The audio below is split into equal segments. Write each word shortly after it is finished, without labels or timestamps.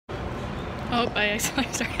Oh, I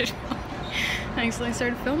accidentally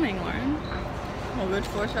started filming, Lauren. Oh, good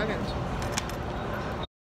 4 seconds.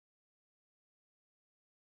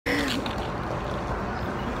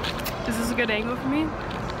 Is this a good angle for me?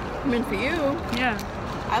 I mean, for you. Yeah.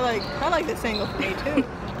 I like this angle for me too.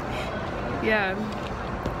 Yeah.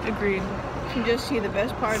 Agreed. You can just see the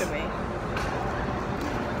best part of me.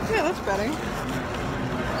 Yeah, that's better.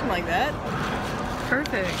 Something like that.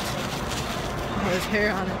 Perfect. Oh, there's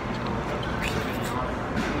hair on it.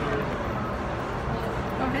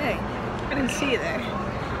 Oh, hey. I didn't see you there.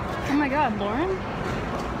 Oh my god, Lauren?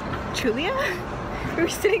 Julia? We were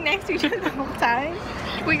sitting next to each other the whole time.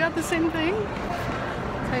 We got the same thing?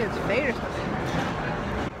 I'll tell you it's fate or something.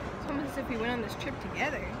 It's almost as if we went on this trip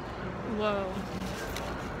together. Whoa.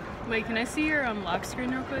 Wait, can I see your lock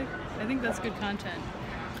screen real quick? I think that's good content.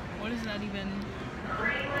 What is that even?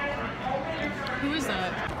 Who is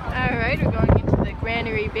that? Alright, we're going into the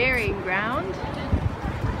granary burying ground.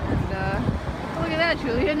 And, look at that,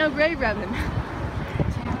 Julia, no grave robbing.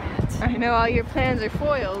 Damn it. I know all your plans are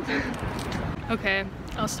foiled. Okay,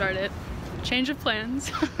 I'll start it. Change of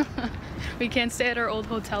plans. We can't stay at our old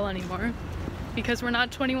hotel anymore because we're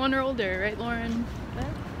not 21 or older, right, Lauren?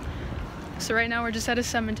 So right now we're just at a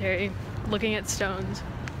cemetery looking at stones.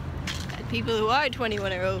 And people who are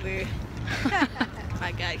 21 or over.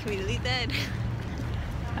 My God, can we delete that?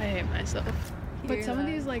 I hate myself. But some of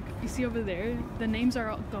these, like, you see over there, the names are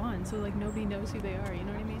all gone, so like nobody knows who they are, you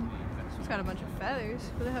know what I mean? She's got a bunch of feathers.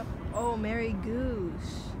 What the hell? Oh, Mary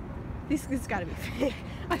Goose. This gotta be fake.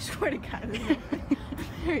 I swear to God, this is not fake.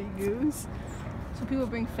 Mary Goose. So people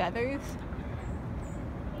bring feathers?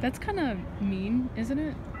 That's kind of mean, isn't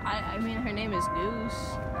it? I mean, her name is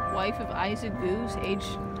Goose. Wife of Isaac Goose, age,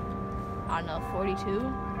 I don't know, 42.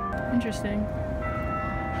 Interesting.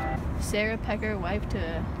 Sarah Pecker, wife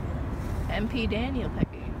to MP Daniel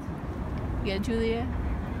Pecker. Yeah, Julia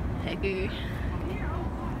Pecker.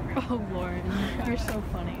 Oh, Lauren, you're so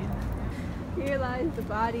funny. Here lies the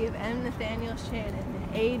body of M. Nathaniel Shannon,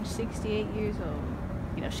 age 68 years old.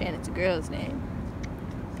 You know, Shannon's a girl's name.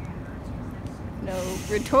 No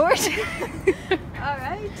retort. All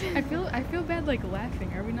right. I feel bad like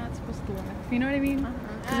laughing. Are we not supposed to laugh? You know what I mean?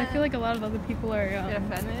 Because I feel like a lot of other people are Get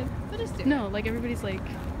offended? But it's different. No, like everybody's like,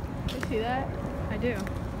 You see that? I do.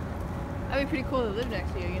 That'd be pretty cool to live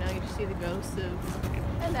next to you. You know, you just see the ghosts of,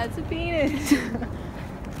 and that's a penis.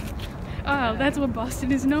 Oh, that's what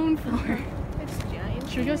Boston is known for. It's giant.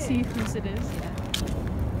 Should we go penis. see whose it is? Yeah.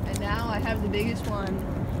 And now I have the biggest one.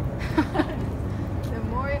 The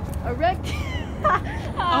more erect.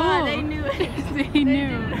 Oh, they knew it. They knew.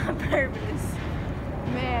 Did it on purpose.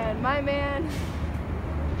 Man, my man,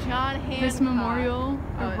 John Hancock. This memorial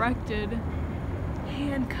erected.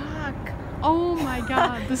 Hancock. Oh my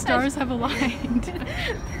God, the stars have aligned.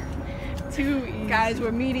 Too easy. Guys,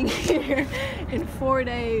 we're meeting here in 4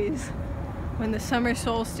 days when the summer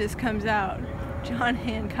solstice comes out. John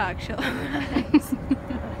Hancock shall arise.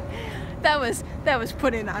 That was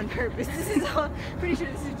put in on purpose. This is all. Pretty sure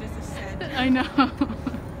this is just a set. I know.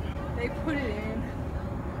 They put it in.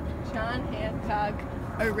 John Hancock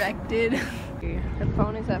erected. Her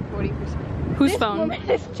phone is at 40%. Whose this phone? Woman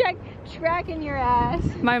is tracking your ass.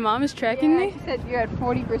 My mom is tracking me? She said you're at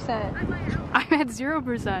 40%. I'm at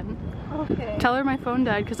 0%. Okay. Tell her my phone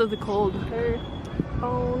died because of the cold. Her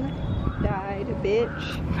phone died,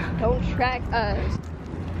 bitch. Don't track us.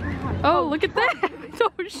 Oh, look at that!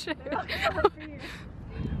 Oh shit.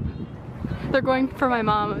 They're going for my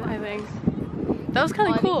mom, I think. That was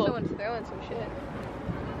kind of cool. I think someone's throwing some shit.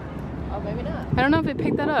 Oh, maybe not. I don't know if it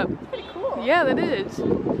picked that up. That's pretty cool. Yeah, that is.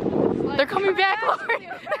 Like, They're coming back, Lauren.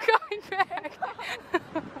 They're coming back.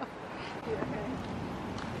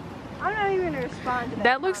 I'm not even gonna respond to that.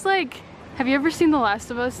 That looks like. Have you ever seen The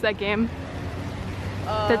Last of Us? That game.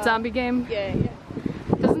 That zombie game. Yeah.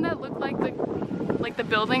 Doesn't that look like the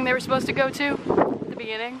building they were supposed to go to at the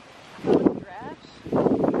beginning? Grass?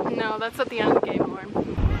 No, that's at the end of the game, Lauren.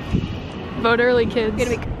 Vote early, kids.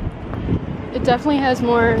 It definitely has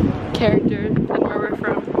more character than where we're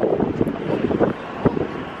from.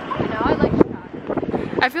 No, I like Chicago.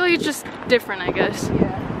 I feel like it's just different, I guess.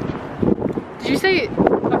 Yeah. Did you say?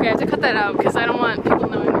 Okay, I have to cut that out because I don't want people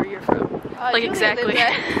knowing where you're from. Like exactly.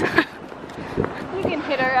 You can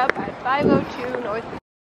hit her up at 502 North.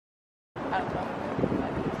 I don't know.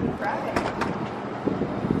 Right.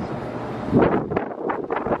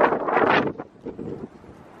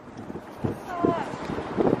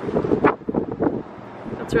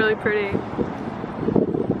 That's really pretty.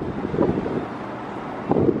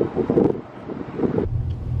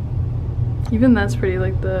 Even that's pretty,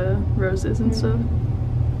 like the roses and stuff.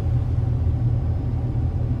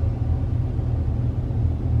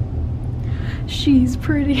 She's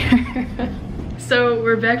prettier. So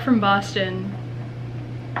we're back from Boston.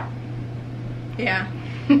 Yeah.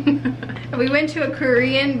 We went to a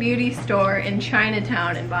Korean beauty store in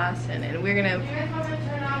Chinatown in Boston, and we're gonna...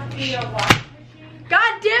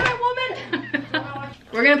 God damn it, woman!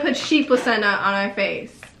 We're gonna put sheep placenta on our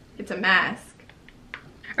face. It's a mask.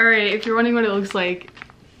 Alright, if you're wondering what it looks like,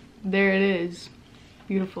 there it is.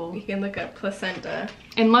 Beautiful. You can look up placenta.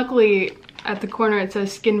 And luckily, at the corner it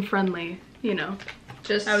says skin friendly, you know.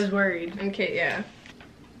 Just... I was worried. Okay, yeah.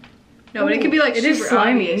 No, but it could be like it super is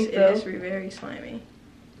slimy, obvious. though. It is very slimy.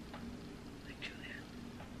 Like Julia.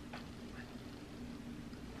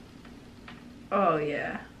 Oh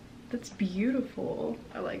yeah. That's beautiful.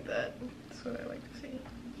 I like that. That's what I like to see.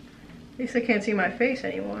 At least I can't see my face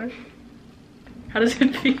anymore. How does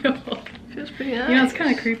it feel? Feels pretty nice. You know, it's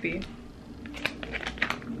kind of creepy.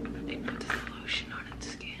 They put this lotion on its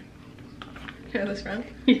skin. Yeah, this friend?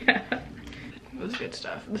 Yeah. It was good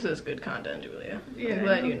stuff. This is good content, Julia. Yeah, I'm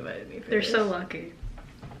glad you invited me for They're this. so lucky.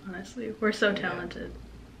 Honestly, we're so talented.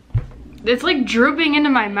 It's like drooping into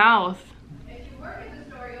my mouth. If you work at the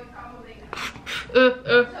store, you'll probably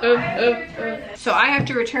know. So I have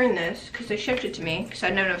to return this because they shipped it to me because I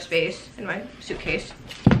didn't have enough space in my suitcase.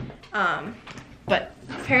 But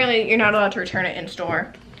apparently you're not allowed to return it in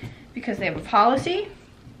store because they have a policy.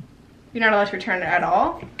 You're not allowed to return it at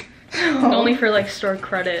all. Only for like store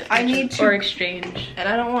credit or exchange. And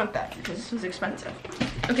I don't want that because this was expensive.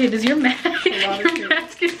 Okay, does your mask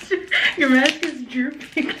your mask is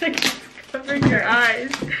drooping, like it's covering your eyes.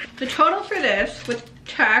 The total for this with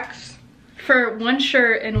tax for one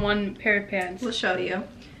shirt and one pair of pants, we'll show you,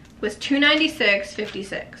 was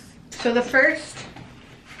 $296.56. So the first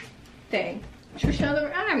thing, should we show them?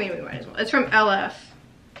 I mean, we might as well. It's from LF.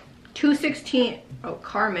 216. Oh,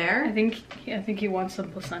 Carmere. I think he wants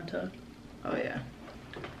some placenta. Oh yeah.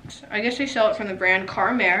 So I guess they sell it from the brand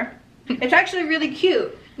Carmere. It's actually really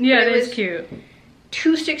cute. Yeah, it is cute.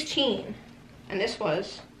 $216, and this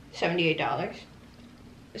was $78.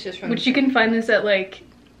 This is from. Which you can find this at like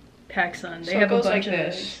PacSun. They So have it a goes bunch like of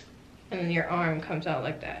this, those. and then your arm comes out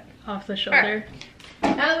like that. Off the shoulder.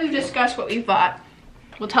 Now that we've discussed what we bought,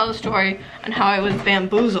 we'll tell the story on how I was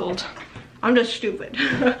bamboozled. I'm just stupid.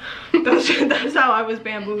 That's how I was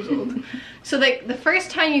bamboozled. So like the first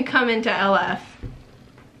time you come into LF.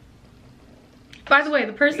 By the way,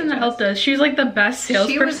 the person that helped us, she's like the best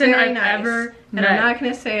salesperson I've ever met. And I'm not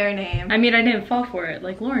gonna say her name. I mean, I didn't fall for it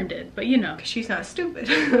like Lauren did, but you know. She's not stupid.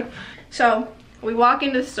 So we walk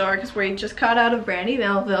into the store because we just got out of Brandy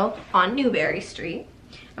Melville on Newberry Street.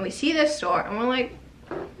 And we see this store and we're like,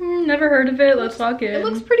 never heard of it. Let's walk in. it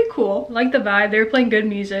looks pretty cool. Like the vibe. They were playing good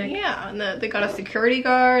music. Yeah, and they got a security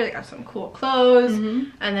guard. They got some cool clothes.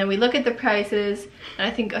 And then we look at the prices, and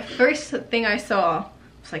I think the first thing I saw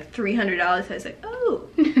was like $300. I was like, oh,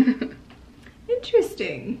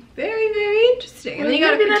 interesting. Very, very interesting. And then you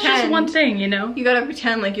gotta maybe pretend. That's just one thing, you know. You gotta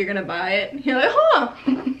pretend like you're gonna buy it. You're like, huh,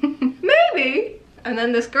 maybe. And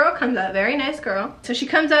then this girl comes up, very nice girl. So she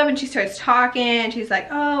comes up and she starts talking. She's like,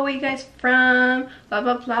 oh, where you guys from? Blah,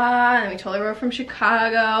 blah, blah. And we told her we're from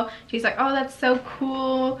Chicago. She's like, oh, that's so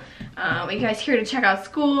cool. Are you guys here to check out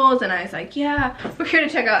schools? And I was like, yeah, we're here to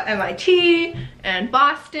check out MIT and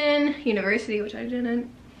Boston University, which I didn't.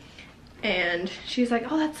 And she's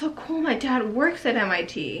like, oh, that's so cool. My dad works at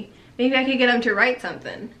MIT. Maybe I could get him to write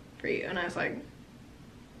something for you. And I was like,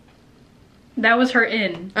 that was her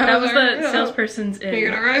in. That was the salesperson's in.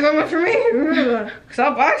 You're gonna write something for me? Because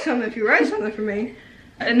I'll buy something if you write something for me.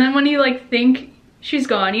 And then when you like think she's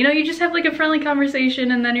gone, you know, you just have like a friendly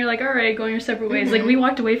conversation and then you're like, all right, going your separate ways. Like we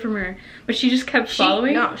walked away from her, but she just kept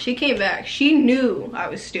following. No, she came back. She knew I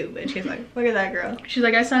was stupid. She's like, look at that girl. She's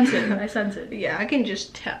like, I sense it. I sense it. Yeah, I can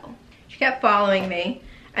just tell. She kept following me.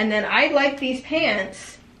 And then I liked these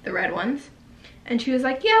pants, the red ones. And she was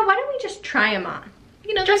like, yeah, why don't we just try them on?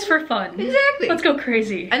 You know, just for fun. Exactly. Let's go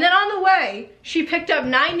crazy. And then on the way, she picked up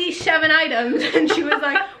 97 items and she was like,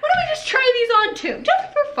 why don't we just try these on too?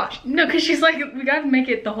 Just for fun. No, because she's like, we gotta make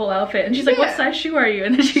it the whole outfit. And she's like, what size shoe are you?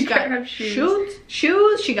 And then she got shoes.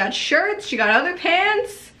 Shoes, she got shirts, she got other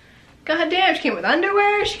pants. God damn, she came with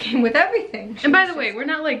underwear, she came with everything. And by the way, we're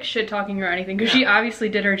not like shit talking her or anything because she obviously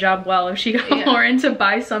did her job well if she got Lauren to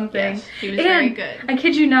buy something. Yes, she was very good. I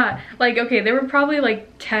kid you not, like, okay, there were probably like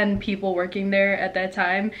 10 people working there at that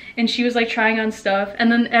time and she was like trying on stuff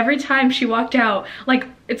and then every time she walked out, like,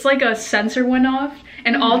 it's like a sensor went off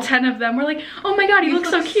and all 10 of them were like, oh my god, you look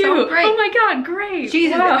so cute. So great. Oh my god, great.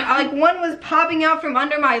 Jesus, wow. Like one was popping out from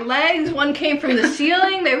under my legs, one came from the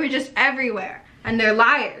ceiling, they were just everywhere. And they're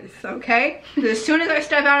liars, okay? As soon as I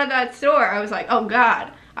stepped out of that store, I was like, oh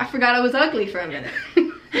god, I forgot I was ugly for a minute.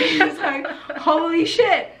 She's like, holy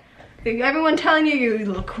shit. Everyone telling you you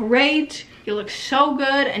look great, you look so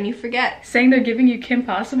good, and you forget. Saying they're giving you Kim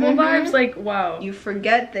Possible vibes, like, wow. You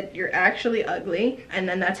forget that you're actually ugly, and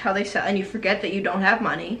then that's how they sell, and you forget that you don't have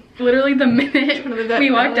money. Literally the minute we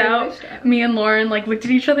walked out, me and Lauren like looked at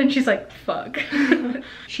each other and she's like, fuck.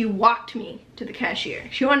 She walked me to the cashier.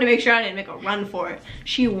 She wanted to make sure I didn't make a run for it.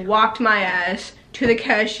 She walked my ass to the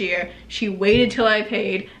cashier. She waited till I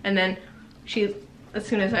paid, and then as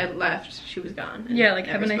soon as I left, she was gone. Yeah, like,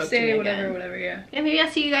 have a nice day, whatever, yeah. Yeah, maybe I'll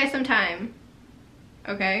see you guys sometime.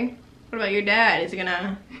 Okay? What about your dad? Is he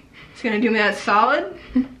gonna do me that solid?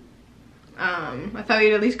 I thought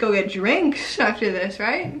we'd at least go get drinks after this,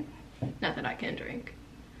 right? Not that I can drink.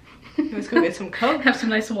 Let's go get some Coke. Have some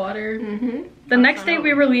nice water. The next day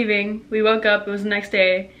we were leaving, we woke up, it was the next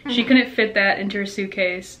day. She couldn't fit that into her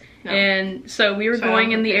suitcase. No. And so we were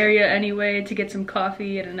going in the area anyway to get some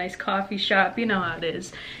coffee at a nice coffee shop. You know how it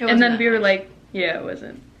is. And then we were like, yeah, it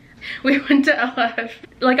wasn't. We went to LF.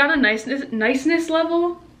 Like, on a niceness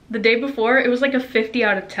level, the day before, it was like a 50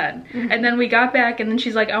 out of 10. And then we got back and then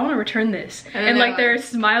she's like, I want to return this. And like their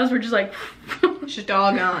smiles were just like, it's just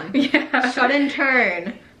all gone. Yeah. Sudden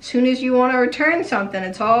turn. As soon as you want to return something,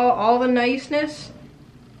 it's all the niceness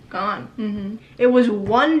gone. It was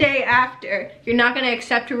one day after. You're not gonna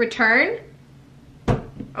accept a return?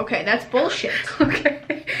 Okay, that's bullshit.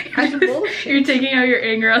 Okay. That's bullshit. You're taking out your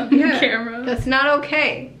anger on the camera. That's not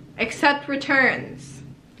okay. Accept returns.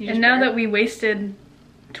 And now that we wasted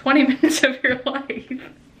 20 minutes of your life.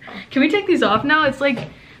 Can we take these off now? It's like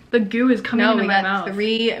the goo is coming into my mouth.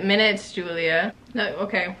 3 minutes, Julia. No,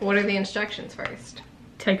 okay, what are the instructions first?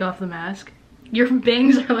 Take off the mask. Your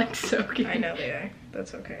bangs are like soaking. I know they are.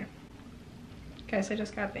 That's okay. Guys, I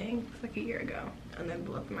just got bangs like a year ago and then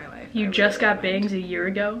blew up in my life. You just got bangs a year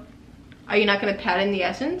ago? Are you not gonna pat in the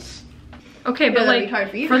essence? Okay, but like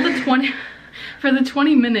for the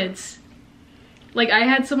 20 minutes, like I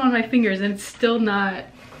had some on my fingers and it's still not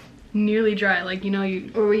nearly dry. Like, you know,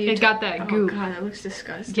 it got that goo. Oh god, that looks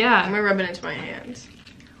disgusting. Yeah. I'm gonna rub it into my hands.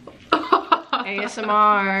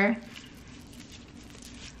 ASMR.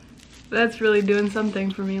 That's really doing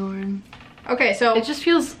something for me, Lauren. Okay, so it just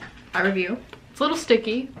feels, I review. It's a little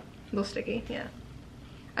sticky. A little sticky, yeah.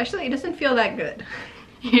 Actually, it doesn't feel that good.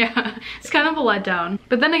 Yeah, it's kind of a letdown.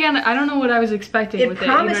 But then again, I don't know what I was expecting with it. It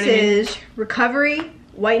promises, you know what I mean? recovery,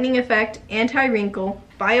 whitening effect, anti-wrinkle,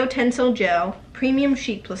 biotensile gel, premium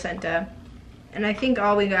sheet placenta, and I think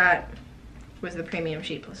all we got was the premium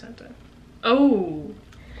sheet placenta. Oh,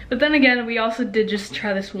 but then again, we also did just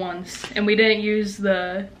try this once, and we didn't use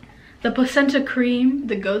the placenta cream,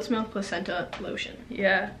 the goat's milk placenta lotion.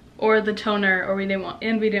 Yeah, or the toner, or we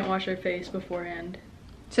didn't wash our face beforehand.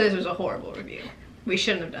 So this was a horrible review. We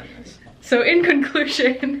shouldn't have done this. So in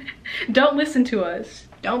conclusion, don't listen to us.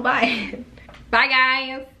 Don't buy it. Bye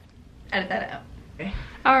guys. Edit that out. Okay.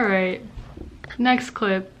 All right, next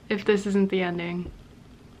clip, if this isn't the ending.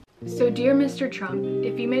 So dear Mr. Trump,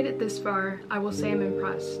 if you made it this far, I will say I'm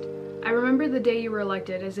impressed. I remember the day you were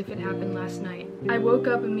elected as if it happened last night. I woke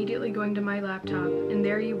up immediately going to my laptop, and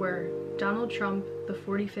there you were, Donald Trump, the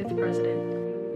 45th president.